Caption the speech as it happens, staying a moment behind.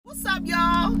What's up,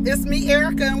 y'all? It's me,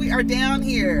 Erika, and we are down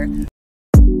here.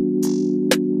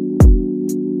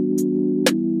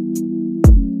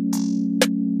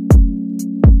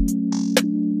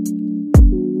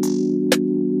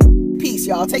 Peace,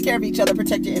 y'all. Take care of each other.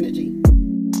 Protect your energy.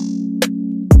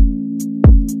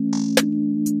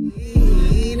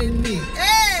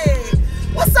 Hey,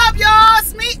 what's up, y'all?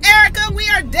 It's me, Erika. We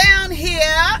are down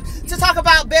here to talk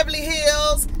about Beverly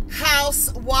Hills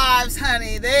Housewives,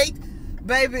 honey.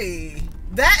 Baby,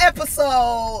 that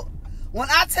episode, when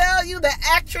I tell you the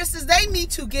actresses, they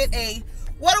need to get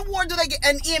what award do they get?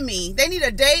 An Emmy. They need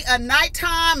a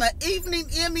nighttime, an evening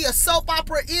Emmy, a soap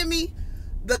opera Emmy.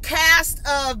 The cast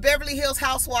of Beverly Hills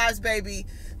Housewives, baby,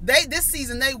 this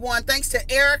season they won thanks to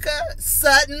Erika,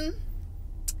 Sutton,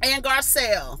 and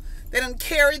Garcelle. They done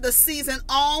carried the season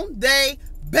on they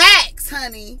backs,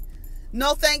 honey.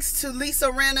 No thanks to Lisa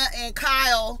Rinna and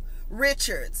Kyle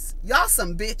Richards. Y'all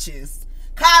some bitches.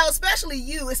 Kyle, especially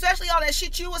you, especially all that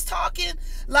shit you was talking.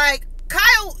 Like,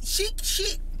 Kyle,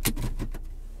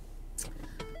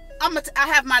 I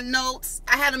have my notes.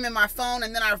 I had them in my phone,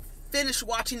 and then I finished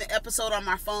watching the episode on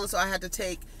my phone, so I had to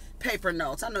take paper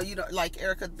notes. I know you don't like,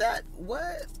 Erika,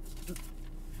 what?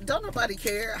 Don't nobody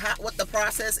care what the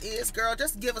process is, girl.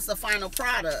 Just give us the final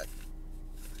product.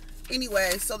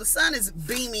 Anyway, so the sun is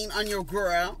beaming on your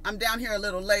girl. I'm down here a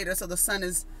little later, so the sun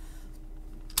is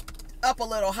up a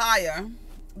little higher.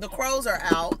 The crows are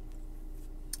out,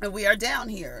 and we are down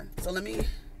here. So let me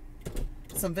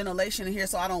some ventilation in here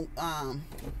so I don't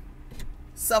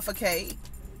suffocate.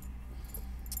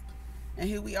 And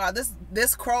here we are.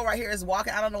 This crow right here is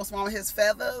walking. I don't know what's wrong with his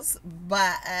feathers,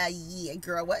 but yeah,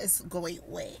 girl, what is going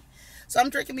on? So I'm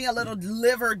drinking me a little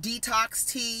liver detox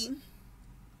tea.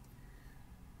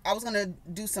 I was gonna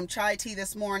do some chai tea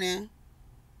this morning,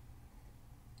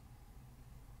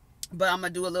 but I'm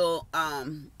gonna do a little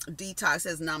detox. It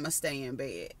says namaste in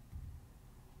bed.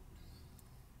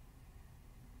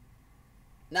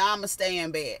 Now I'm gonna stay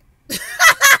in bed.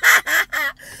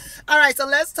 All right, so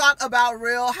let's talk about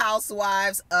Real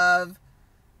Housewives of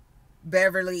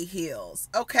Beverly Hills.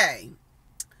 Okay,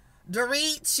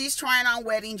 Dorit, she's trying on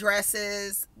wedding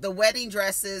dresses. The wedding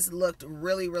dresses looked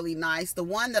really, really nice. The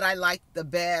one that I liked the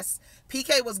best,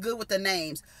 PK was good with the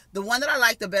names. The one that I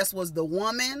liked the best was the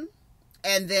woman,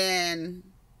 and then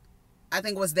I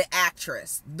think it was the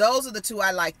actress. Those are the two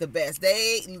I like the best.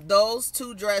 Those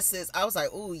two dresses, I was like,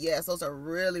 oh yes, those are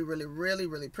really, really, really,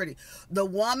 really pretty. The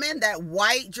woman, that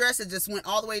white dress that just went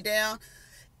all the way down.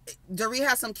 Dorit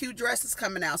has some cute dresses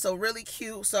coming out, so really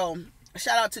cute. So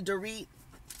shout out to Dorit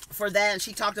for that. And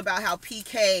she talked about how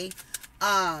PK,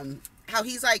 how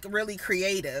he's like really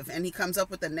creative and he comes up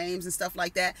with the names and stuff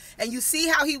like that. And you see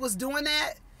how he was doing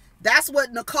that? That's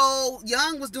what Nicole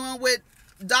Young was doing with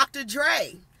Dr.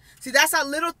 Dre. See, that's how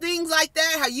little things like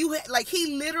that, how you, like,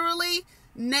 he literally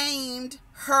named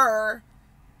her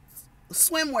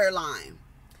swimwear line.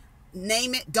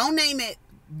 Name it, don't name it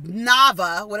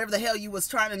Nava, whatever the hell you was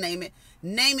trying to name it.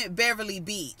 Name it Beverly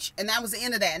Beach. And that was the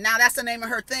end of that. Now that's the name of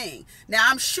her thing. Now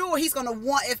I'm sure he's going to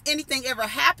want, if anything ever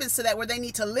happens to that where they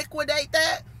need to liquidate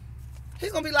that,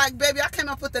 he's going to be like, baby, I came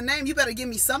up with the name. You better give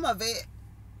me some of it.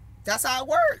 That's how it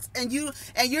works. And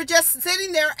you're just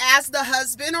sitting there as the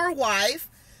husband or wife,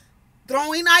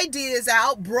 throwing ideas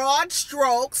out, broad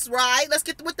strokes, right? Let's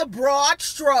get with the broad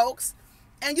strokes.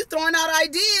 And you throwing out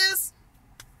ideas.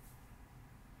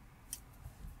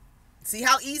 See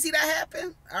how easy that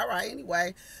happened? All right,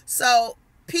 anyway. So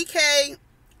PK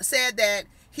said that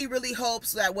he really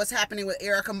hopes that what's happening with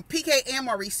Erika, PK and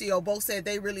Mauricio both said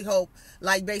they really hope,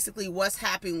 like, basically what's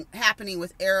happening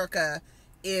with Erika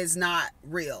is not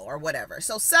real or whatever.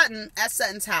 So Sutton, at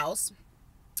Sutton's house,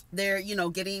 they're, you know,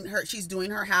 getting her, she's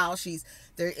doing her house,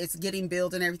 it's getting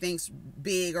built and everything's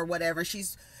big or whatever.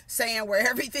 She's saying where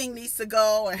everything needs to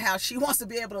go and how she wants to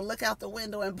be able to look out the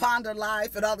window and ponder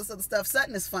life and all this other stuff.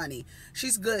 Sutton is funny.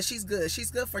 She's good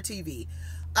for TV.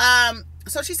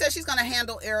 So she said she's gonna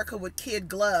handle Erika with kid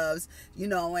gloves, you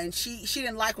know, and she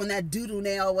didn't like when that doo-doo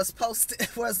nail was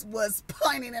was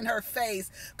pointing in her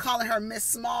face, calling her Miss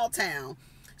Small Town.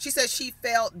 She said she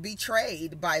felt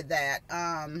betrayed by that.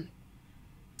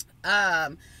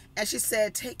 And she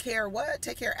said, take care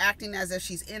acting as if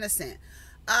she's innocent.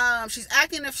 She's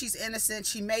acting if she's innocent.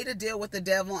 She made a deal with the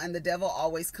devil, and the devil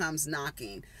always comes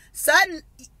knocking. Sutton,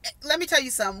 let me tell you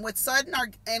something. With Sutton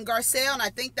and Garcelle, and I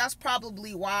think that's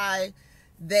probably why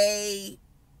they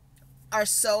are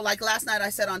so, like last night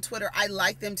I said on Twitter, I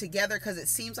like them together because it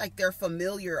seems like they're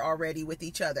familiar already with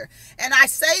each other. And I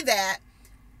say that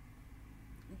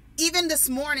even this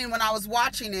morning when I was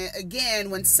watching it again,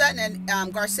 when Sutton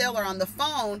and Garcelle are on the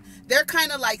phone, they're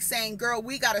kind of like saying, girl,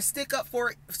 we got to stick up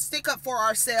for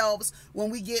ourselves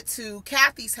when we get to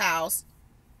Kathy's house.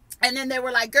 And then they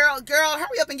were like, girl,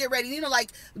 hurry up and get ready. You know, like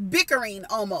bickering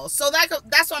almost. So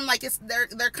that's why I'm like,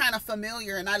 they're kind of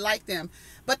familiar and I like them.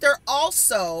 But they're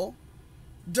also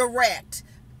direct.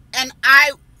 And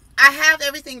I have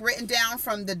everything written down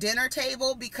from the dinner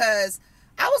table because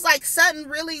I was like, Sutton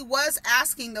really was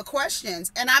asking the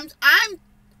questions. And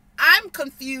I'm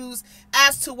confused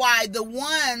as to why the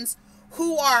ones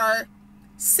who are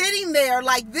sitting there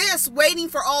like this, waiting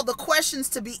for all the questions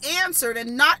to be answered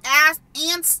and not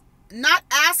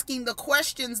asking the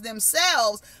questions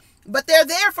themselves, but they're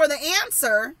there for the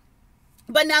answer.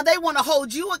 But now they want to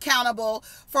hold you accountable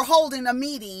for holding a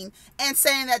meeting and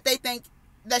saying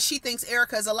that she thinks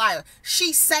Erika is a liar.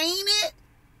 She's saying it.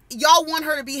 Y'all want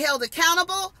her to be held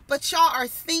accountable, but y'all are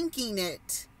thinking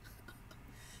it.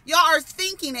 Y'all are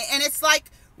thinking it. And it's like,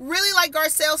 really like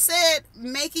Garcelle said,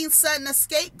 making Sutton a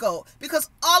scapegoat. Because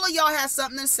all of y'all have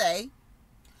something to say.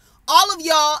 All of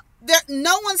y'all,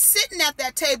 no one sitting at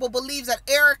that table believes that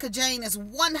Erika Jane is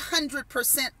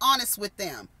 100% honest with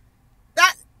them.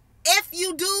 That, if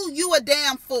you do, you a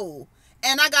damn fool.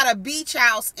 And I got a beach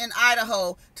house in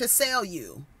Idaho to sell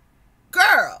you.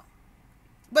 Girl.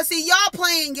 But see, y'all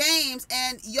playing games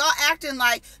and y'all acting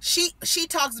like she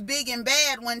talks big and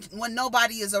bad when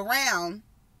nobody is around.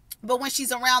 But when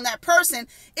she's around that person,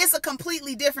 it's a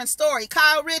completely different story.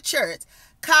 Kyle Richards.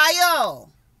 Kyle.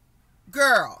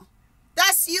 Girl.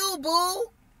 That's you,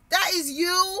 boo. That is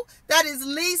you. That is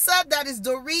Lisa. That is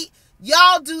Dorit.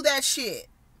 Y'all do that shit.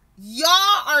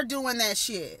 Y'all are doing that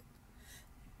shit.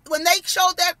 When they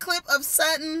showed that clip of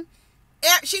Sutton,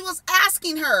 she was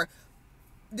asking her,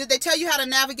 did they tell you how to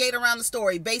navigate around the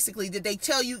story? Basically, did they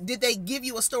give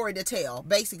you a story to tell?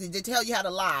 Basically, did they tell you how to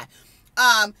lie?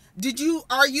 Are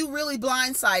you really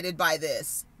blindsided by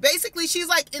this? Basically, she's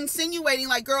like insinuating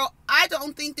like, girl, I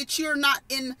don't think that you're not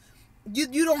in,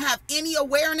 you don't have any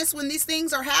awareness when these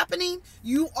things are happening.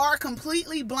 You are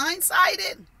completely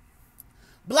blindsided.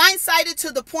 Blindsided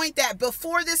to the point that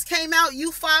before this came out,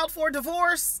 you filed for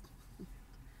divorce.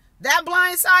 That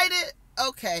blindsided?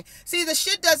 Okay. See, the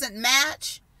shit doesn't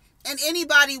match. And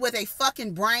anybody with a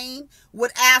fucking brain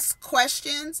would ask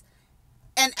questions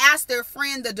and ask their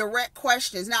friend the direct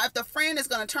questions. Now, if the friend is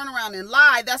going to turn around and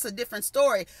lie, that's a different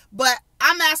story. But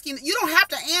I'm asking, you don't have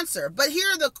to answer. But here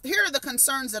are the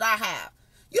concerns that I have.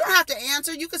 You don't have to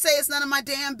answer. You could say it's none of my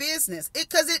damn business.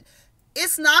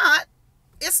 It's not.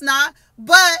 It's not.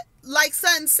 But like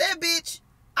Sutton said, bitch,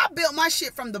 I built my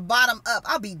shit from the bottom up.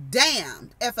 I'll be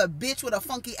damned if a bitch with a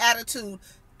funky attitude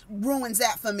ruins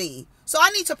that for me. So I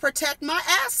need to protect my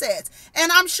assets.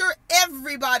 And I'm sure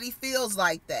everybody feels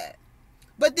like that.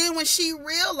 But then when she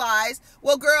realized,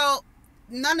 well, girl,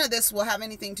 none of this will have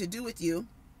anything to do with you.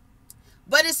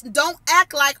 But don't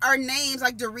act like our names,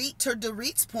 like Dorit, to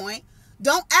Dorit's point,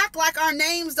 don't act like our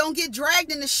names don't get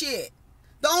dragged into shit.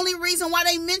 The only reason why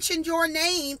they mentioned your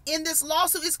name in this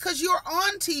lawsuit is because you're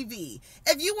on TV.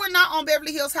 If you were not on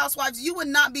Beverly Hills Housewives, you would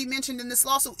not be mentioned in this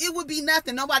lawsuit. It would be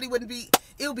nothing. It would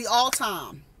be all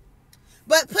time.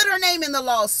 But put her name in the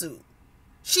lawsuit.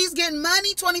 She's getting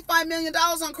money, $25 million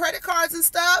on credit cards and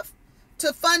stuff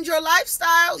to fund your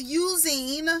lifestyle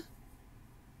using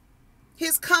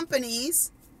his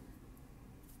company's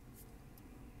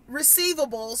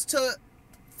receivables to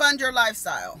fund your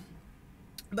lifestyle.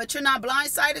 But you're not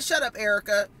blindsided. Shut up,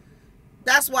 Erika.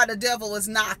 That's why the devil is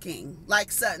knocking,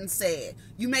 like Sutton said.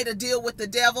 You made a deal with the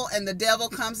devil, and the devil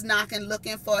comes knocking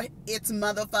looking for its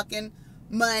motherfucking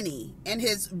money and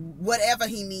his whatever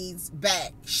he needs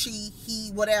back. She, he,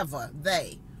 whatever,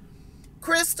 they.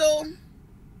 Crystal,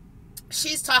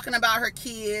 she's talking about her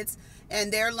kids,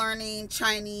 and they're learning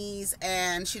Chinese,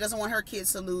 and she doesn't want her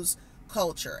kids to lose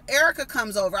culture. Erika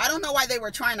comes over. I don't know why they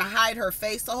were trying to hide her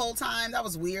face the whole time. That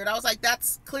was weird. I was like,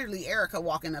 that's clearly Erika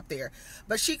walking up there.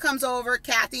 But she comes over.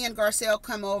 Kathy and Garcelle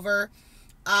come over.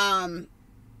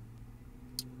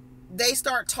 They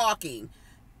start talking.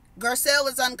 Garcelle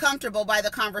is uncomfortable by the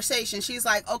conversation. She's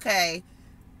like, okay,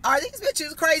 are these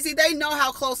bitches crazy? They know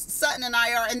how close Sutton and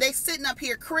I are, and they sitting up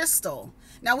here. Crystal.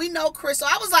 Now, we know Crystal.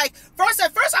 I was like,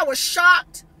 at first I was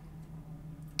shocked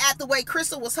at the way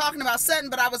Crystal was talking about Sutton,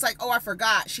 but I was like, oh, I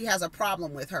forgot she has a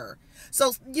problem with her.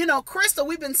 So, you know, Crystal,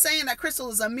 we've been saying that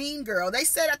Crystal is a mean girl. They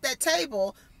sat at that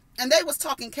table and they was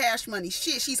talking cash money.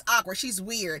 Shit, she's awkward. She's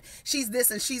weird. She's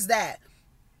this and she's that.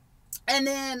 And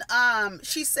then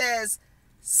she says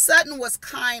Sutton was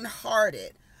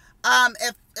kind-hearted.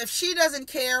 If she doesn't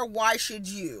care, why should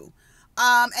you?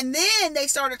 And then they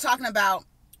started talking about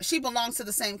she belongs to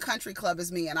the same country club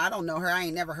as me, and I don't know her. I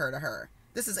ain't never heard of her.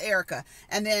 This is Erika.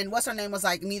 And then what's her name was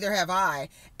like, neither have I.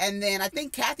 And then I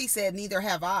think Kathy said, neither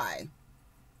have I.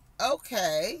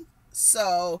 Okay.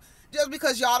 So just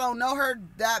because y'all don't know her,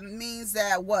 that means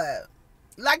that what?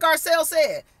 Like Garcelle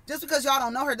said, just because y'all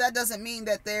don't know her, that doesn't mean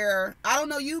that they're, I don't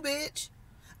know you, bitch.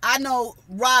 I know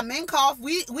Rob Minkoff.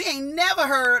 We ain't never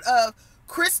heard of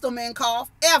Crystal Minkoff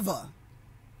ever.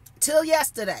 Till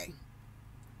yesterday.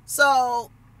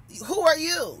 So, who are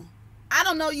you? I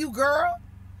don't know you, girl.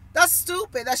 That's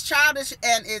stupid. That's childish,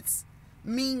 and it's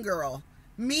mean girl.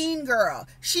 Mean girl.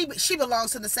 She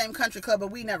belongs to the same country club, but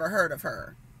we never heard of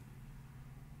her.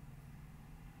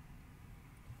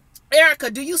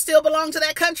 Erika, do you still belong to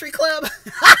that country club?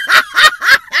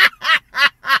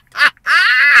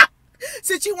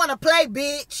 Since you want to play,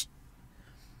 bitch.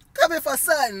 Come in for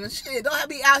Sutton. Shit, don't have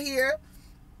me out here.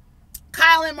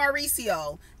 Kyle and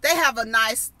Mauricio, they have a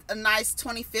nice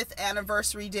 25th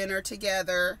anniversary dinner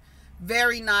together.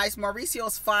 Very nice.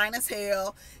 Mauricio's fine as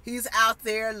hell. He's out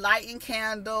there lighting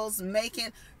candles,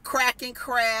 cracking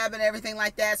crab and everything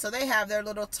like that. So they have their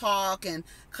little talk, and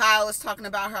Kyle is talking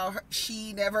about how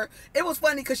she never, it was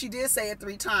funny because she did say it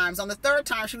 3 times. On the 3rd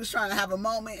time, she was trying to have a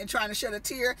moment and trying to shed a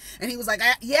tear, and he was like,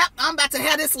 yep, I'm about to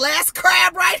have this last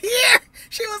crab right here.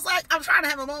 She was like, I'm trying to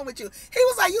have a moment with you. He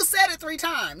was like, you said it 3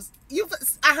 times.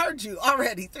 I heard you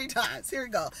already 3 times. Here we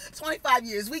go. 25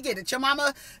 years. We get it. Your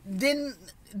mama didn't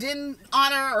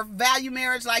honor or value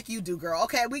marriage like you do, girl.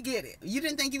 Okay, we get it. You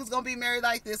didn't think you was going to be married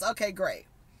like this. Okay, great.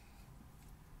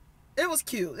 It was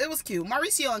cute. It was cute.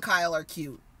 Mauricio and Kyle are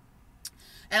cute.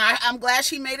 And I'm glad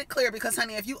she made it clear, because,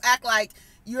 honey, if you act like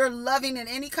you're loving in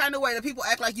any kind of way, that people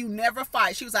act like you never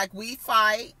fight. She was like, we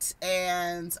fight,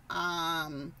 and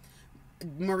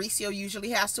Mauricio usually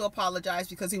has to apologize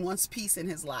because he wants peace in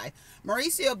his life.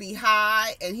 Mauricio be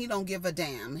high, and he don't give a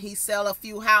damn. He sell a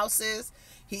few houses.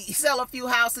 He sell a few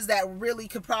houses that really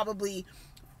could probably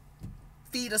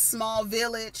feed a small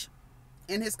village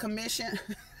in his commission.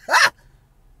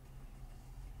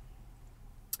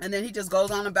 And then he just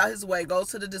goes on about his way, goes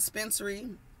to the dispensary,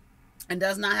 and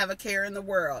does not have a care in the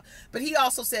world. But he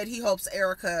also said he hopes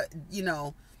Erika, you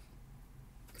know,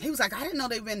 he was like, I didn't know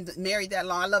they've been married that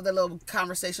long. I love the little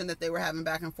conversation that they were having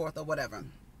back and forth or whatever.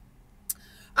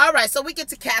 All right, so we get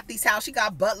to Kathy's house. She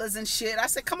got butlers and shit. I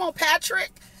said, come on,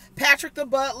 Patrick. Patrick the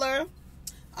butler.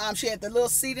 She had the little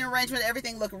seating arrangement.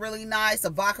 Everything looked really nice. The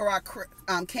Baccarat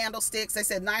candlesticks. They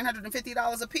said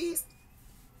 $950 a piece.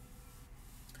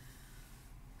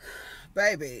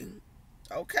 Baby.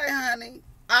 Okay, honey.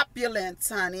 Opulence,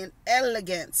 honey. And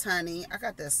elegance, honey. I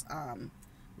got this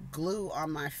glue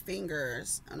on my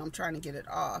fingers, and I'm trying to get it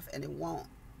off, and it won't.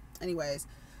 Anyways.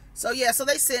 So, yeah. So,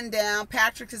 they sitting down.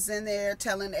 Patrick is in there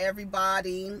telling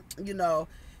everybody, you know,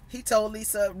 he told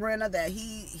Lisa Rinna that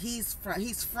he's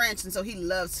French, and so he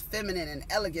loves feminine and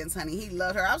elegance, honey. He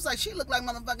loved her. I was like, she looked like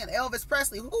motherfucking Elvis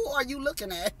Presley. Who are you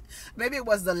looking at? Maybe it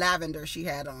was the lavender she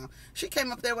had on. She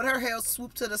came up there with her hair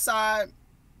swooped to the side,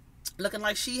 looking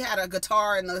like she had a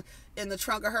guitar in the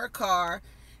trunk of her car.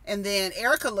 And then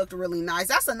Erika looked really nice.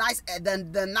 That's a nice,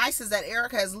 the nicest that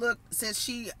Erika has looked since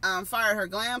she fired her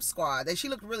glam squad. That she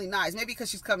looked really nice. Maybe because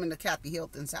she's coming to Kathy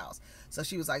Hilton's house, so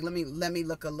she was like, let me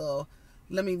look a little.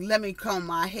 Let me comb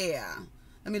my hair.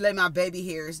 Let me lay my baby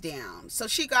hairs down. So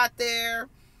she got there.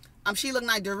 She looked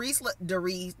nice. Dorit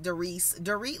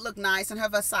looked nice in her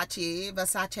Versace. In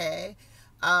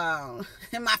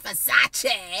my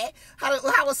Versace.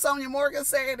 How was Sonia Morgan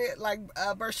saying it? Like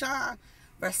Bershon?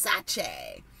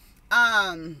 Versace.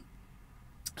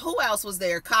 Who else was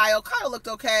there? Kyle. Kyle looked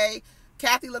okay.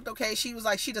 Kathy looked okay. She was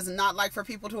like, she does not like for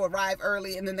people to arrive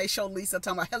early. And then they showed Lisa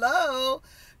talking about, hello.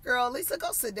 Girl, Lisa,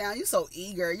 go sit down. You're so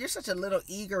eager. You're such a little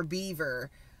eager beaver.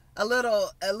 A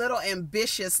little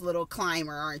ambitious little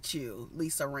climber, aren't you,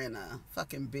 Lisa Rinna?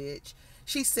 Fucking bitch.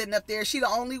 She's sitting up there. She the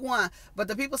only one. But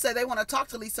the people say they want to talk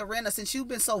to Lisa Rinna since you've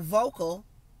been so vocal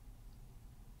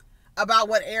about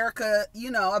what Erika, you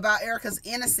know, about Erika's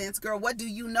innocence. Girl, what do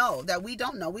you know that we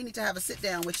don't know? We need to have a sit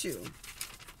down with you.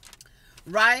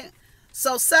 Right?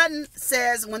 So Sutton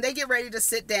says when they get ready to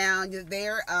sit down,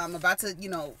 they're about to, you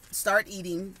know, start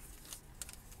eating.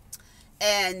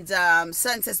 And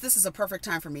Sutton says, this is a perfect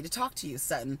time for me to talk to you,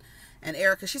 Sutton. And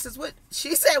Erika, she says, what?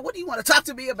 She said, what do you want to talk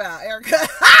to me about, Erika?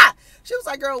 She was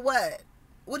like, girl, what?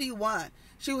 What do you want?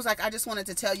 She was like, I just wanted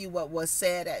to tell you what was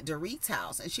said at Dorit's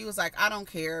house. And she was like, I don't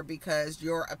care because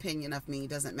your opinion of me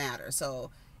doesn't matter. So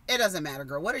it doesn't matter,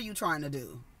 girl. What are you trying to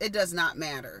do? It does not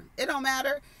matter. It don't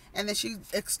matter. And then she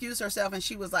excused herself, and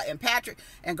she was like, and Patrick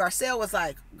and Garcelle was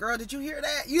like, girl, did you hear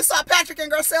that? You saw Patrick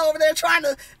and Garcelle over there trying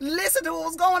to listen to what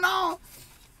was going on.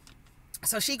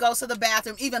 So she goes to the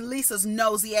bathroom. Even Lisa's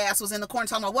nosy ass was in the corner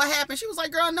talking about what happened. She was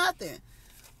like, girl, nothing.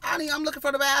 I'm looking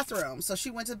for the bathroom. So she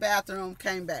went to the bathroom,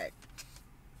 came back.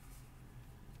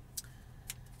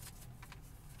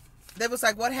 They was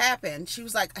like, what happened? She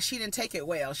was like, she didn't take it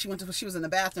well. She was in the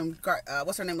bathroom.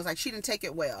 What's her name? Was like, she didn't take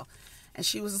it well. And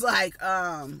she was like,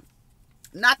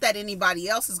 not that anybody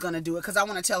else is going to do it, because I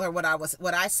want to tell her what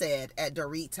I said at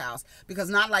Dorit's house, because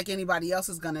not like anybody else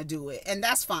is going to do it. And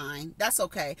that's fine. That's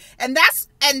okay. And that's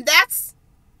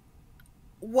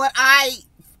what I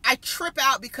trip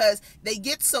out, because they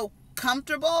get so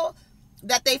comfortable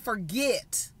that they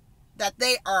forget that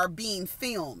they are being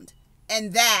filmed,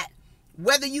 and that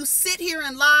whether you sit here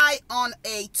and lie on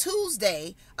a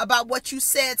Tuesday about what you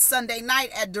said Sunday night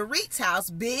at Dorit's house,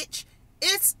 bitch,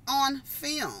 it's on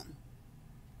film.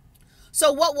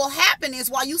 So what will happen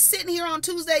is, while you sitting here on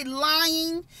Tuesday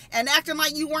lying and acting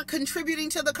like you weren't contributing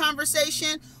to the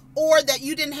conversation, or that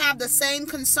you didn't have the same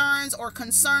concerns or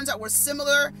concerns that were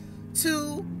similar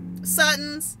to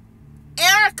Sutton's,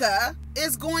 Erika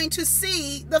is going to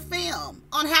see the film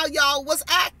on how y'all was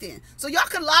acting. So y'all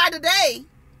can lie today,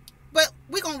 but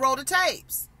we're going to roll the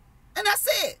tapes. And that's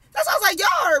it. That's why I was like,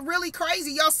 y'all are really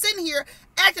crazy. Y'all sitting here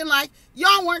acting like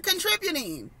y'all weren't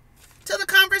contributing to the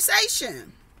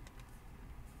conversation.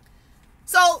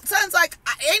 So Sutton's like,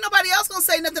 ain't nobody else gonna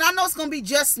say nothing. I know it's gonna be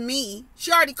just me.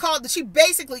 She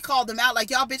basically called them out like,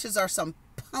 y'all bitches are some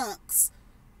punks.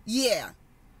 Yeah.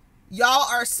 Y'all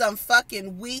are some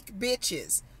fucking weak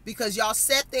bitches, because y'all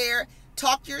sat there,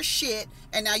 talked your shit,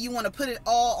 and now you want to put it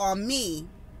all on me,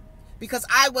 because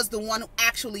I was the one who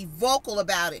actually vocal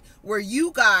about it, where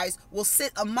you guys will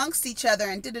sit amongst each other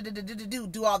and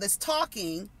do all this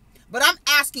talking. But I'm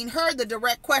asking her the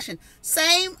direct question.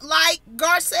 Same like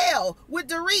Garcelle with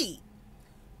Dorit.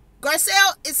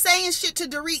 Garcelle is saying shit to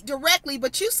Dorit directly,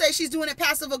 but you say she's doing it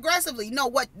passive aggressively.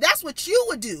 No, that's what you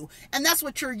would do. And that's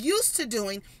what you're used to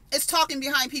doing, is talking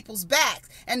behind people's backs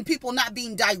and people not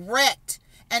being direct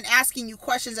and asking you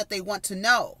questions that they want to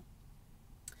know.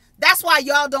 That's why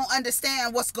y'all don't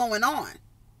understand what's going on.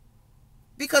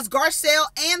 Because Garcelle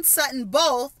and Sutton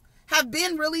both have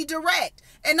been really direct.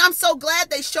 And I'm so glad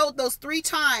they showed those 3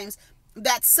 times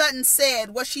that Sutton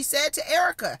said what she said to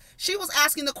Erika. She was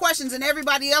asking the questions and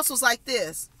everybody else was like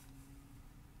this.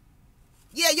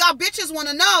 Yeah, y'all bitches want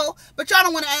to know, but y'all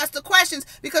don't want to ask the questions,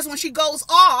 because when she goes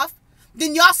off,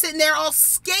 then y'all sitting there all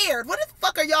scared. What the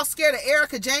fuck are y'all scared of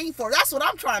Erika Jane for? That's what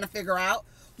I'm trying to figure out.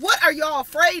 What are y'all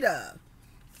afraid of?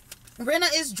 Rena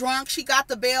is drunk. She got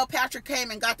the bail. Patrick came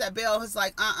and got that bail. He's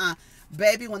like,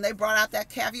 baby, when they brought out that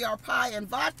caviar pie and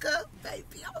vodka,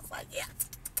 baby, I was like, yeah.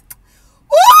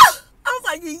 Woo! I was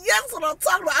like, yes, that's what I'm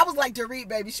talking about. I was like, Dorit,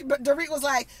 baby. Dorit was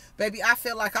like, baby, I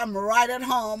feel like I'm right at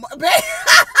home. Baby,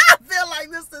 I feel like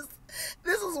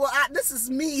this is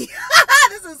me.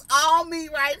 This is all me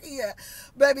right here.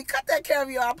 Baby, cut that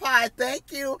caviar pie.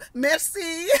 Thank you.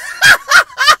 Merci.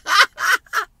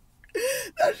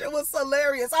 That shit was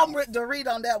hilarious. I'm with Dorit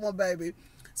on that one, baby.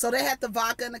 So they had the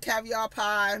vodka and the caviar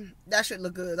pie. That shit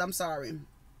look good. I'm sorry.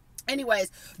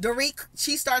 Anyways, Dorit,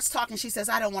 she starts talking. She says,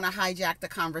 I don't want to hijack the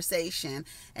conversation.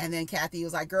 And then Kathy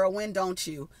was like, girl, when don't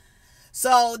you?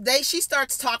 So she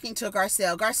starts talking to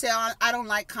Garcelle. Garcelle, I don't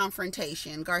like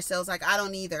confrontation. Garcelle's like, I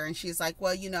don't either. And she's like,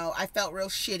 well, I felt real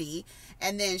shitty.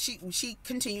 And then she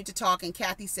continued to talk. And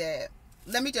Kathy said,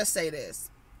 let me just say this.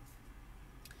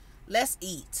 Let's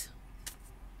eat.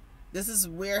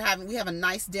 We have a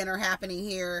nice dinner happening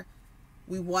here.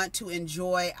 We want to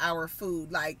enjoy our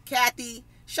food. Like, Kathy,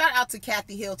 shout out to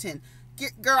Kathy Hilton.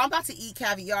 Girl, I'm about to eat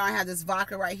caviar. I have this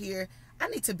vodka right here. I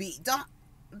need to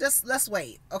let's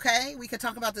wait, okay? We can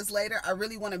talk about this later. I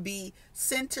really want to be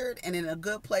centered and in a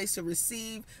good place to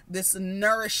receive this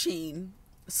nourishing,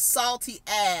 salty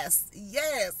ass.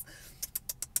 Yes.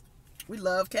 We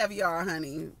love caviar,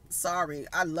 honey. Sorry,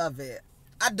 I love it.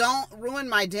 I don't ruin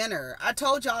my dinner. I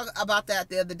told y'all about that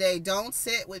the other day. Don't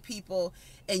sit with people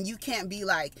and you can't be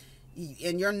like,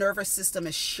 and your nervous system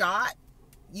is shot.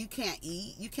 You can't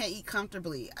eat. You can't eat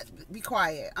comfortably. Be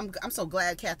quiet. I'm so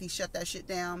glad Kathy shut that shit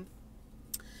down.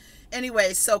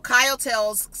 Anyway, so Kyle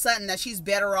tells Sutton that she's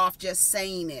better off just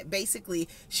saying it. Basically,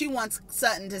 she wants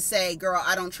Sutton to say, girl,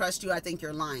 I don't trust you. I think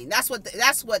you're lying. That's what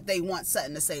they want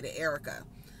Sutton to say to Erika.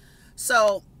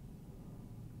 So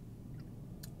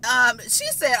she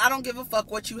said, I don't give a fuck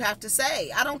what you have to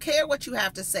say. I don't care what you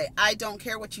have to say. I don't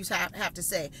care what you have to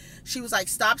say. She was like,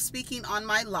 stop speaking on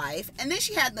my life. And then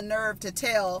she had the nerve to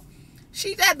tell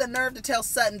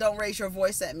Sutton, don't raise your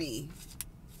voice at me.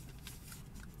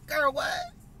 Girl, what?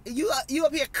 You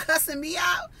up here cussing me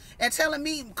out and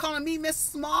calling me Miss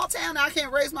Small Town? I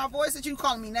can't raise my voice at you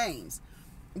calling me names.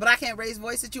 but I can't raise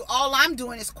voice at you. All I'm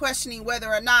doing is questioning whether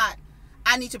or not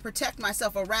I need to protect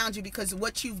myself around you, because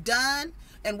what you've done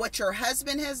and what your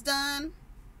husband has done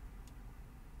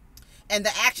and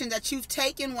the action that you've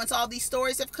taken once all these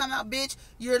stories have come out, bitch,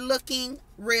 you're looking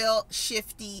real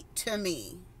shifty to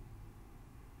me.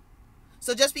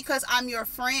 So just because I'm your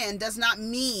friend does not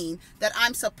mean that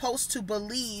I'm supposed to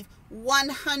believe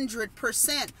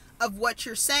 100% of what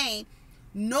you're saying,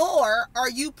 nor are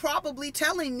you probably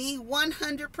telling me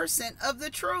 100% of the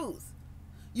truth.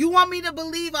 You want me to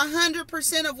believe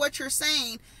 100% of what you're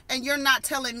saying, and you're not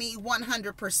telling me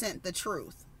 100% the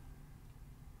truth.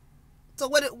 So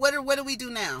what do we do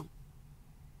now?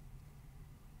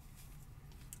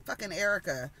 Fucking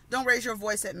Erika, don't raise your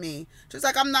voice at me. She's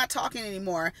like, I'm not talking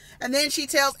anymore. And then she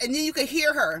tells, and then you can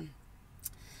hear her.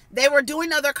 They were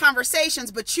doing other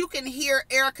conversations, but you can hear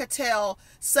Erika tell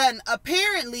Sutton,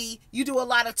 apparently you do a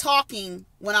lot of talking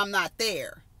when I'm not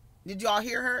there. Did y'all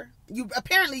hear her?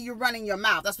 Apparently you're running your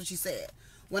mouth. That's what she said.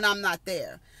 When I'm not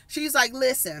there. She's like,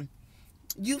 listen,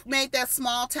 you made that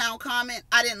small town comment.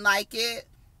 I didn't like it.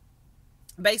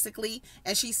 Basically,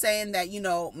 and she's saying that, you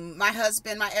know, my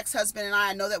ex-husband and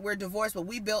I know that we're divorced, but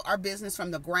we built our business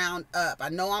from the ground up. I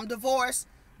know I'm divorced,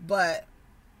 but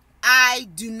I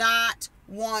do not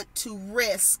want to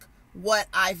risk what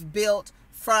I've built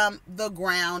from the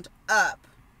ground up.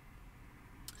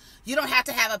 You don't have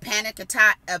to have a panic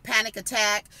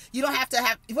attack. You don't have to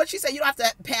have, what she said, you don't have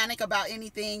to panic about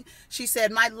anything. She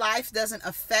said, my life doesn't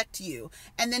affect you.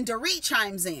 And then Dorit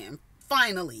chimes in,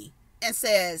 finally, and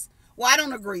says, well, I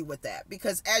don't agree with that,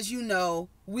 because as you know,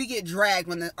 we get dragged.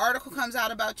 When the article comes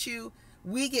out about you,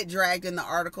 we get dragged in the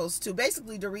articles too.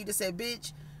 Basically, Dorit said,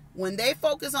 bitch, when they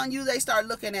focus on you, they start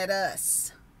looking at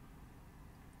us.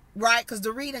 Right? Because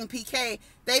Dorit and PK,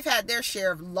 they've had their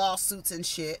share of lawsuits and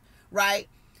shit. Right?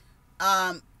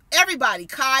 Everybody,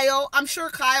 Kyle, I'm sure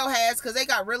Kyle has, because they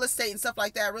got real estate and stuff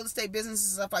like that, real estate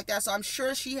businesses and stuff like that. So I'm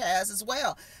sure she has as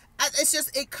well. It's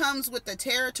just, it comes with the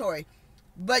territory.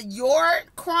 But your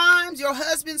crimes, your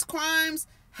husband's crimes,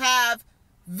 have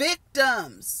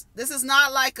victims. This is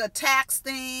not like a tax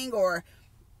thing or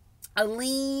a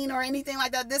lien or anything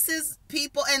like that. This is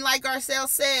people, and like Garcelle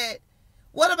said,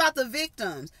 what about the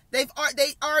victims? They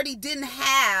already didn't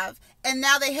have, and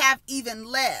now they have even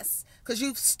less, because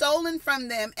you've stolen from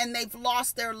them and they've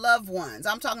lost their loved ones.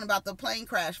 I'm talking about the plane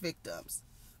crash victims,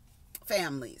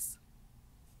 families.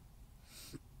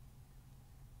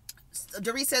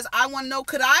 Dorit says, I want to know,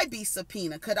 could I be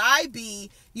subpoenaed? Could I be,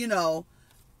 you know,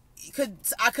 could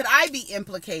I be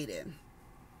implicated?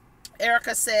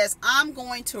 Erika says, I'm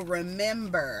going to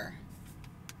remember.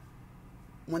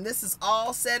 When this is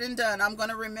all said and done, I'm going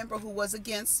to remember who was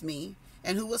against me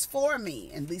and who was for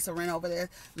me. And Lisa ran over there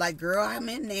like, girl, I'm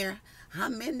in there.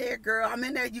 I'm in there, girl. I'm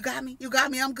in there. You got me. You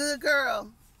got me. I'm good,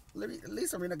 girl.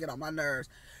 Lisa Rena get on my nerves.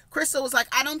 Crystal was like,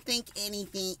 I don't think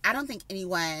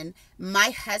anyone, my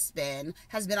husband,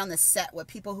 has been on the set with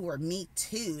people who are Me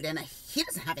Too'd, and he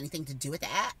doesn't have anything to do with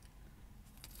that.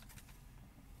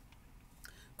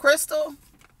 Crystal,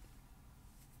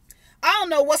 I don't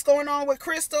know what's going on with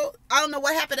Crystal. I don't know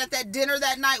what happened at that dinner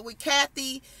that night with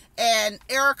Kathy and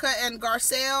Erika and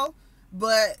Garcelle,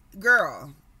 but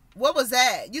girl, what was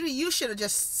that? You should have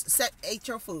just ate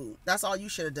your food. That's all you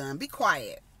should have done. Be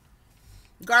quiet.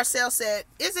 Garcelle said,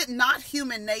 is it not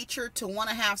human nature to want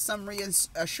to have some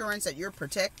reassurance that you're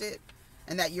protected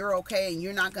and that you're okay and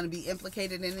you're not going to be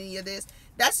implicated in any of this?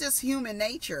 That's just human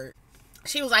nature.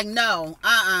 She was like, no,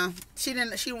 She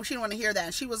didn't want to hear that.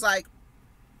 And she was like,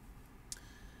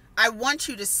 I want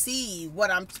you to see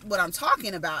what I'm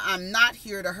talking about. I'm not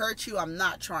here to hurt you. I'm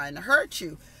not trying to hurt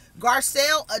you.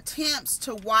 Garcelle attempts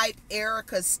to wipe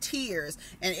Erika's tears,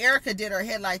 and Erika did her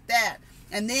head like that.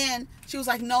 And then she was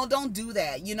like, no, don't do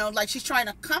that. You know, like she's trying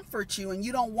to comfort you and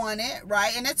you don't want it,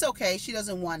 right? And it's okay. She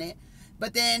doesn't want it.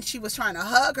 But then she was trying to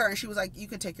hug her and she was like, you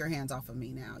could take your hands off of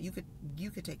me now. You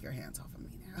could take your hands off of me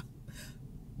now.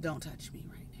 Don't touch me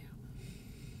right now.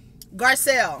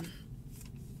 Garcelle.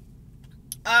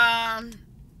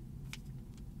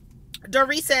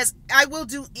 Dorit says, I will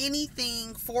do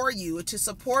anything for you to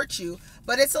support you,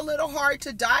 but it's a little hard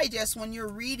to digest when you're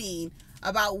reading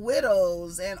about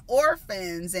widows and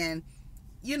orphans and,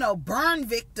 you know, burn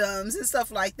victims and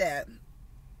stuff like that.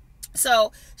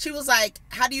 So she was like,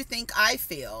 how do you think I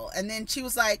feel? And then she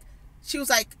was like,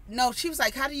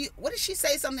 how do you, what did she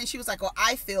say? Something. She was like, well,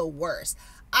 I feel worse.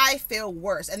 I feel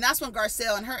worse. And that's when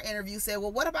Garcelle in her interview said,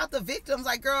 well, what about the victims?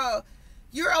 Like, girl,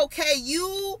 you're okay.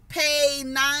 You pay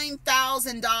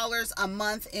 $9,000 a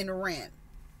month in rent.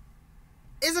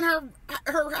 Isn't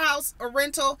her house a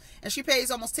rental, and she pays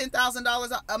almost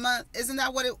 $10,000 a month? Isn't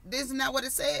that what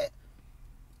it said?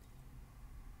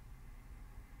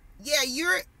 yeah,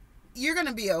 you're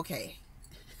gonna be okay.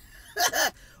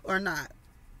 Or not.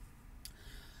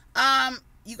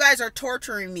 You guys are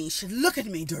torturing me. Look at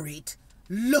me, Dorit.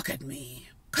 Look at me.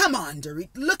 Come on, Dorit.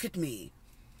 Look at me.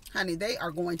 Honey, they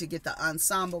are going to get the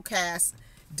Ensemble Cast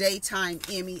Daytime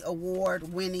Emmy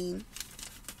Award winning.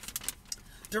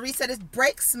 Dorit said, it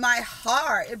breaks my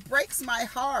heart. It breaks my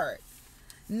heart.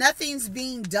 Nothing's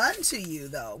being done to you,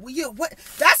 though.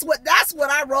 That's what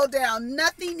I wrote down.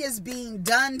 Nothing is being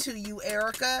done to you,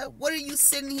 Erika. What are you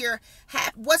sitting here?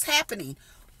 What's happening?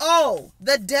 Oh,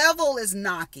 the devil is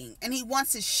knocking and he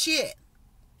wants his shit.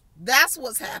 That's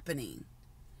what's happening.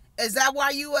 Is that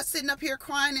why you are sitting up here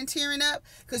crying and tearing up?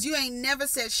 Because you ain't never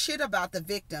said shit about the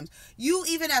victims. You,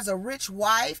 even as a rich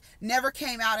wife, never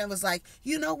came out and was like,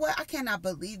 you know what? I cannot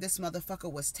believe this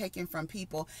motherfucker was taken from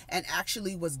people and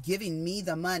actually was giving me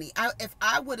the money. If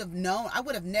I would have known, I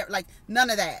would have never, like, none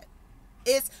of that.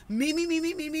 It's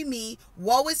me.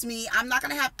 Woe is me. I'm not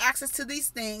going to have access to these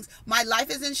things. My life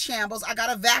is in shambles. I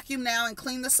got to vacuum now and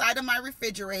clean the side of my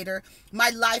refrigerator. My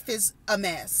life is a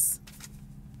mess.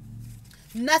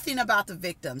 Nothing about the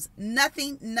victims.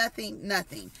 Nothing.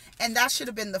 And that should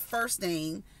have been the first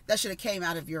thing that should have came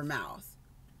out of your mouth.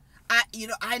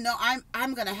 I know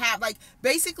I'm going to have, like,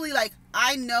 basically, like,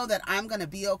 I know that I'm going to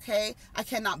be okay. I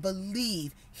cannot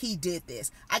believe he did this.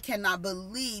 I cannot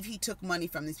believe he took money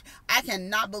from these. I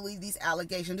cannot believe these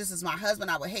allegations. This is my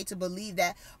husband. I would hate to believe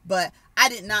that, but I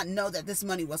did not know that this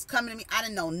money was coming to me. I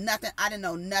didn't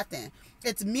know nothing.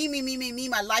 It's me.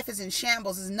 My life is in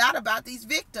shambles. It's not about these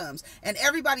victims. And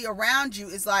everybody around you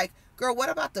is like, girl, what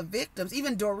about the victims?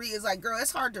 Even Dorit is like, girl,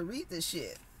 it's hard to read this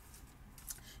shit.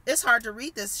 It's hard to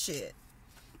read this shit.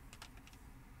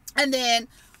 And then,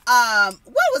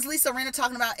 what was Lisa Rinna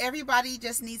talking about? Everybody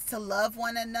just needs to love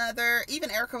one another.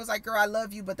 Even Erika was like, girl, I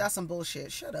love you, but that's some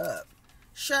bullshit. Shut up.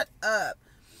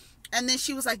 And then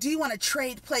she was like, do you want to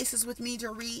trade places with me,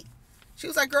 Dorit? She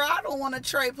was like, girl, I don't want to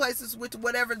trade places with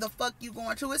whatever the fuck you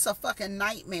going to. It's a fucking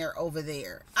nightmare over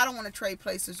there. I don't want to trade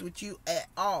places with you at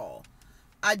all.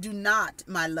 I do not,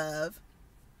 my love.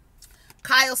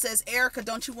 Kyle says, Erika,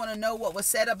 don't you want to know what was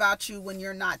said about you when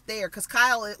you're not there? Because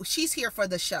Kyle, she's here for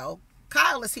the show.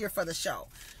 Kyle is here for the show.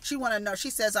 She want to know. She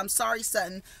says, I'm sorry,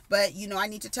 Sutton, but, you know, I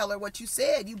need to tell her what you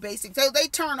said. You basically, so they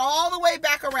turn all the way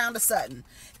back around to Sutton.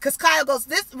 Because Kyle goes,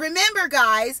 remember,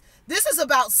 guys, this is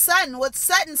about Sutton, what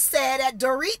Sutton said at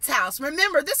Dorit's house.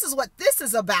 Remember, this is what this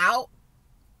is about.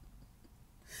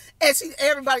 And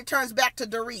everybody turns back to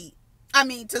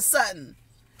to Sutton.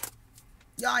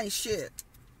 Y'all ain't shit.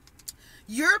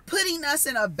 You're putting us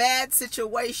in a bad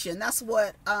situation. That's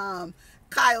what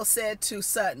Kyle said to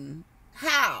Sutton.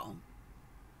 How?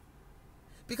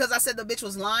 Because I said the bitch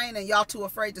was lying and y'all too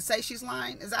afraid to say she's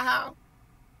lying? Is that how?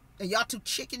 And y'all too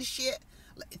chicken shit,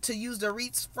 to use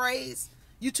Dorit's phrase?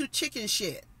 You too chicken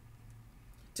shit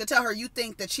to tell her you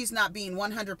think that she's not being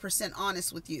 100%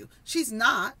 honest with you. She's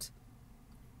not.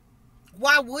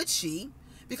 Why would she?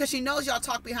 Because she knows y'all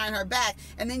talk behind her back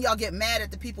and then y'all get mad at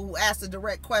the people who ask the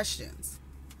direct questions.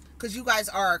 Because you guys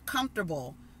are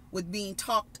comfortable with being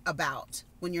talked about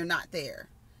when you're not there.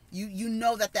 You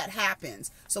know that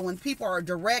happens. So when people are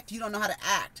direct, you don't know how to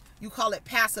act. You call it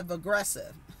passive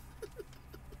aggressive.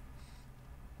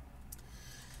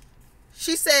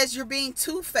 She says you're being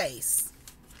two-faced.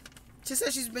 She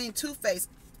says she's being two-faced.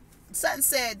 Sutton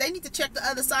said they need to check the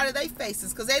other side of their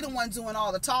faces because they the ones doing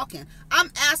all the talking. I'm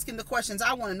asking the questions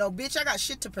I want to know. Bitch, I got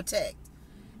shit to protect.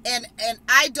 And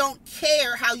I don't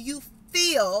care how you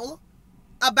feel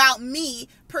about me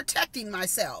protecting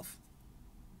myself.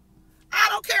 I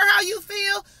don't care how you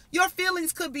feel. Your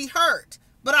feelings could be hurt,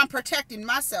 but I'm protecting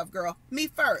myself, girl. Me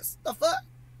first. The fuck?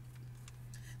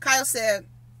 Kyle said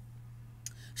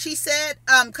she said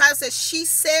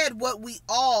what we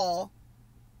all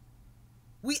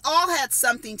had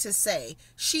something to say.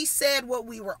 She said what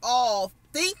we were all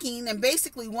thinking and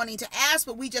basically wanting to ask,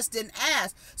 but we just didn't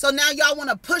ask. So now y'all want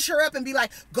to push her up and be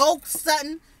like, go,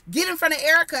 Sutton, get in front of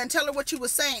Erika and tell her what you were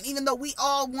saying, even though we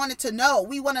all wanted to know.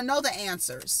 We want to know the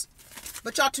answers.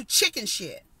 But y'all too chicken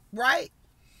shit, right?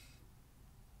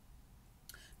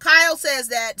 Kyle says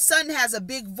that Sutton has a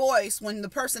big voice when the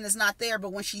person is not there,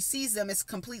 but when she sees them, it's a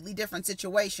completely different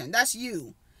situation. That's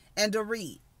you and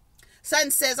Dorit.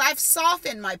 Sutton says, I've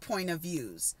softened my point of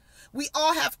views. We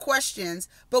all have questions,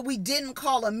 but we didn't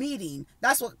call a meeting.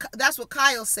 That's what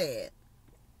Kyle said.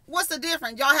 What's the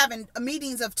difference? Y'all having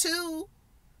meetings of two?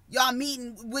 Y'all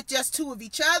meeting with just two of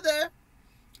each other?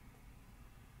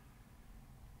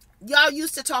 Y'all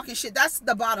used to talking shit. That's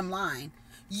the bottom line.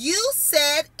 You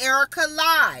said Erika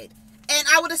lied. And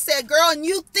I would have said, girl, and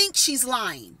you think she's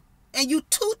lying. And you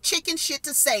too chicken shit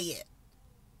to say it.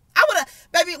 I would have,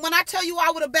 Baby, when I tell you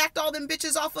I would have backed all them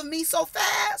bitches off of me so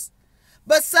fast.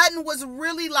 But Sutton was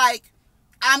really like,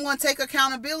 I'm going to take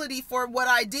accountability for what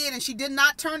I did. And she did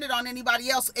not turn it on anybody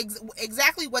else.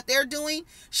 Exactly what they're doing,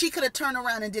 she could have turned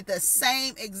around and did the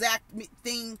same exact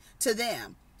thing to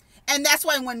them. And that's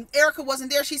why when Erika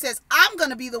wasn't there, she says, I'm going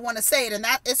to be the one to say it. And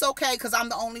that it's okay because I'm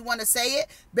the only one to say it.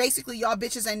 Basically, y'all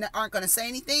bitches aren't going to say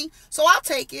anything. So I'll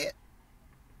take it.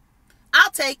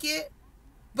 I'll take it.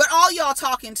 But all y'all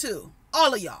talking too.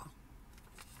 All of y'all.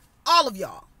 All of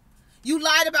y'all. You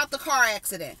lied about the car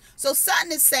accident. So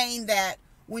Sutton is saying that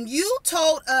when you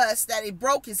told us that it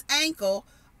broke his ankle,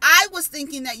 I was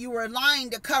thinking that you were lying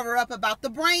to cover up about the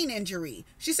brain injury.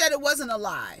 She said it wasn't a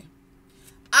lie.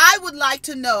 I would like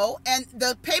to know, and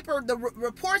the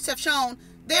reports have shown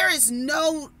there is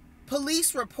no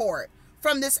police report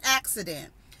from this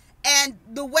accident. And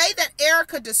the way that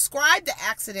Erika described the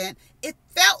accident, it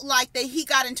felt like that he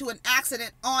got into an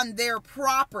accident on their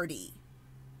property.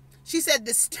 She said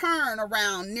this turn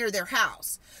around near their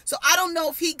house. So I don't know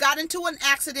if he got into an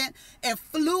accident and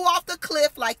flew off the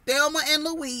cliff like Thelma and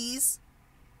Louise.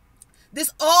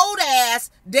 This old ass,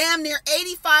 damn near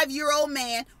 85-year-old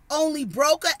man only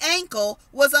broke an ankle,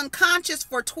 was unconscious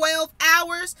for 12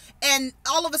 hours, and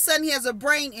all of a sudden he has a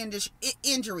brain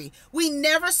injury. We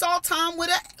never saw Tom with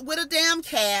a damn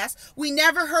cast. We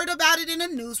never heard about it in a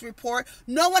news report.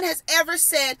 No one has ever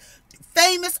said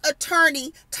famous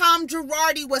attorney Tom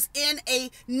Girardi was in a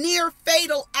near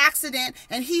fatal accident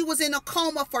and he was in a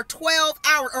coma for 12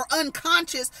 hours or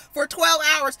unconscious for 12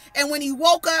 hours, and when he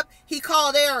woke up he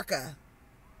called Erika.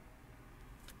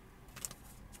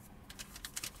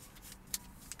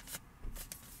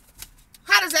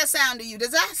 How does that sound to you?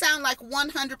 Does that sound like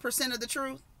 100% of the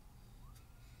truth?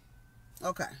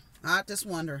 Okay, I just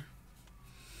wonder.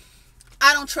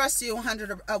 I don't trust you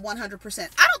 100%.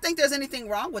 I don't think there's anything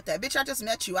wrong with that. Bitch, I just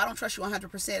met you. I don't trust you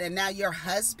 100%. And now your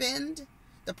husband,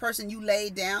 the person you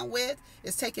laid down with,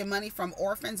 is taking money from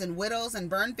orphans and widows and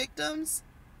burn victims?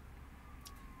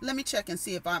 Let me check and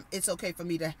see if it's okay for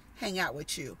me to hang out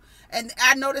with you. And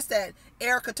I noticed that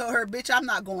Erika told her, bitch, I'm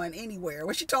not going anywhere.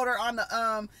 When she told her on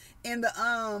the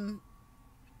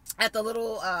at the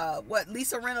little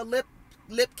Lisa Rinna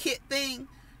lip kit thing,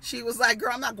 she was like,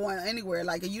 girl, I'm not going anywhere.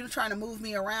 Like, are you trying to move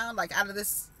me around like out of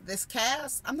this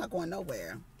cast? I'm not going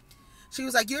nowhere. She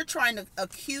was like, you're trying to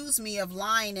accuse me of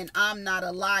lying and I'm not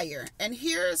a liar. And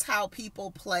here's how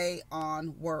people play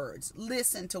on words.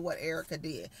 Listen to what Erika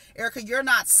did. Erika, you're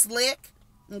not slick,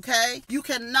 okay? You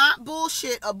cannot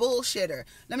bullshit a bullshitter.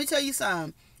 Let me tell you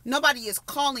something. Nobody is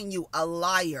calling you a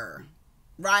liar,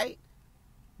 right?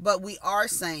 But we are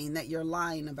saying that you're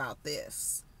lying about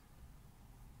this.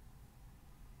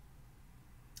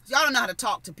 Y'all don't know how to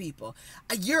talk to people.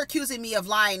 You're accusing me of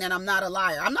lying and I'm not a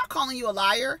liar. I'm not calling you a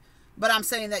liar, but I'm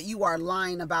saying that you are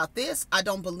lying about this. I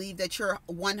don't believe that you're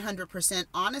 100%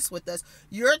 honest with us.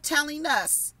 You're telling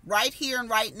us right here and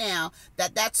right now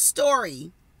that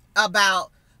story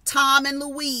about Tom and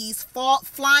Louise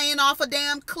flying off a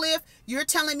damn cliff, you're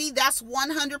telling me that's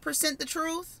 100% the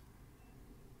truth?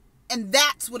 And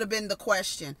that would have been the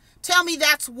question. Tell me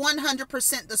that's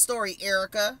 100% the story,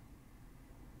 Erika.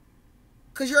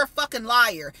 Because you're a fucking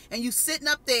liar. And you sitting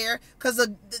up there because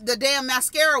the damn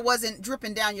mascara wasn't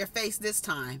dripping down your face this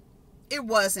time. It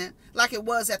wasn't like it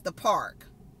was at the park.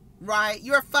 Right?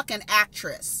 You're a fucking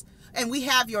actress. And we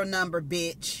have your number,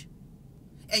 bitch.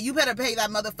 And you better pay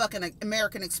that motherfucking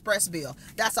American Express bill.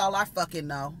 That's all I fucking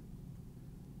know.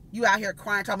 You out here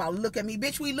crying, talking about, look at me.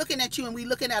 Bitch, we looking at you and we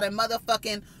looking at a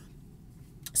motherfucking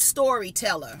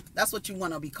storyteller. That's what you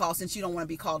want to be called, since you don't want to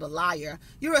be called a liar.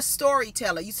 You're a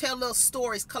storyteller. You tell little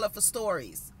stories, colorful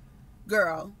stories.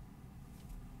 Girl,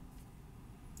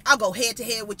 I'll go head to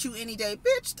head with you any day.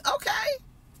 Bitch,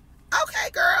 okay,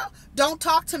 girl. Don't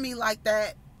talk to me like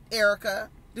that, Erika.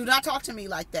 Do not talk to me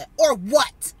like that. Or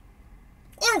what?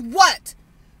 Or what?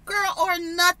 Girl, or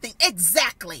nothing.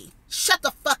 Exactly. Shut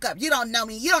the fuck up. You don't know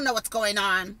me. You don't know what's going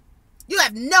on. You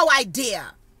have no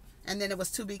idea. And then it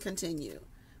was to be continued.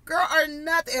 Girl, or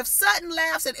nothing. If Sutton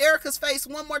laughs at Erika's face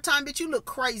one more time, bitch, you look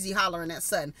crazy hollering at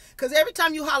Sutton. Because every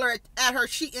time you holler at her,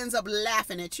 she ends up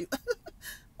laughing at you.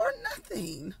 Or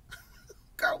nothing.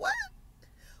 Girl, what?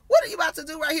 What are you about to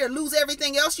do right here? Lose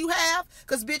everything else you have?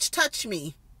 Because, bitch, touch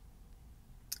me.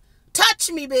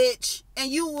 Touch me, bitch. And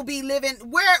you will be living...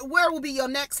 Where will be your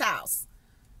next house?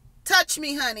 Touch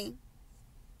me, honey.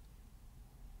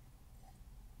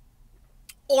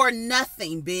 Or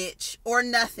nothing, bitch. Or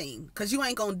nothing. Because you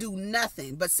ain't going to do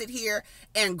nothing but sit here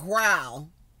and growl.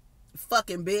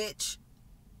 Fucking bitch.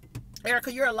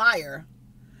 Erika, you're a liar.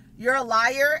 You're a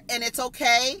liar, and it's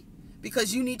okay.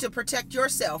 because you need to protect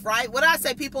yourself, right? What I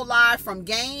say, people lie from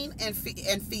gain and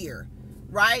fear,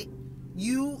 right?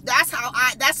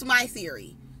 That's my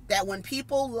theory. That when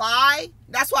people lie,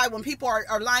 that's why when people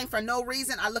are lying for no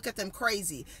reason, I look at them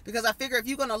crazy. Because I figure if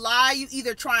you're going to lie,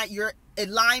 you're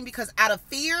lying because out of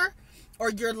fear, or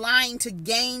you're lying to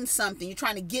gain something. You're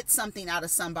trying to get something out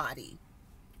of somebody.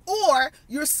 Or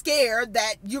you're scared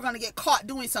that you're going to get caught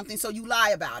doing something, so you lie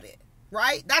about it,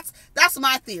 right? That's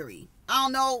my theory. I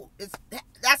don't know.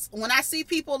 That's when I see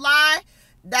people lie,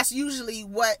 that's usually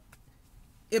what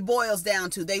it boils down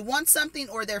to. They want something,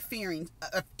 or they're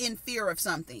in fear of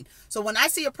something. So when I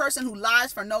see a person who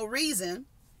lies for no reason,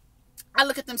 I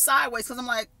look at them sideways, because I'm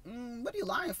like, what are you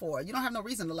lying for? You don't have no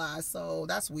reason to lie, so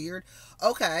that's weird.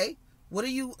 Okay, what are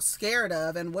you scared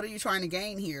of, and what are you trying to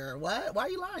gain here? What? Why are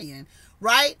you lying?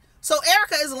 Right? So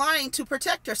Erika is lying to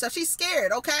protect herself. She's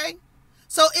scared, okay?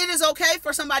 So it is okay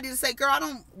for somebody to say, girl, I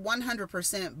don't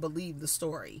 100% believe the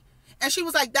story. And she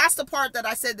was like, that's the part that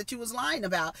I said that you was lying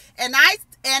about. And I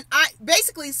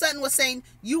basically, Sutton was saying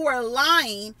you were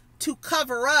lying to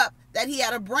cover up that he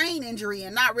had a brain injury,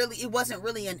 and it wasn't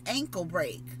really an ankle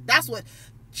break. That's what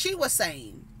she was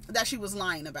saying that she was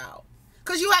lying about.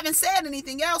 Because you haven't said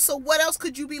anything else, so what else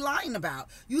could you be lying about?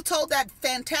 You told that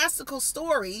fantastical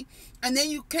story, and then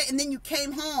you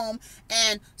came home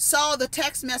and saw the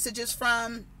text messages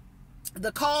from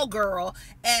the call girl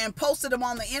and posted them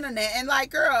on the internet, and like,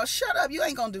 girl, shut up, you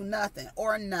ain't gonna do nothing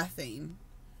or nothing.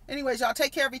 Anyways, y'all,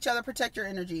 take care of each other, protect your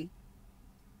energy.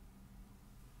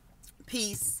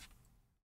 Peace.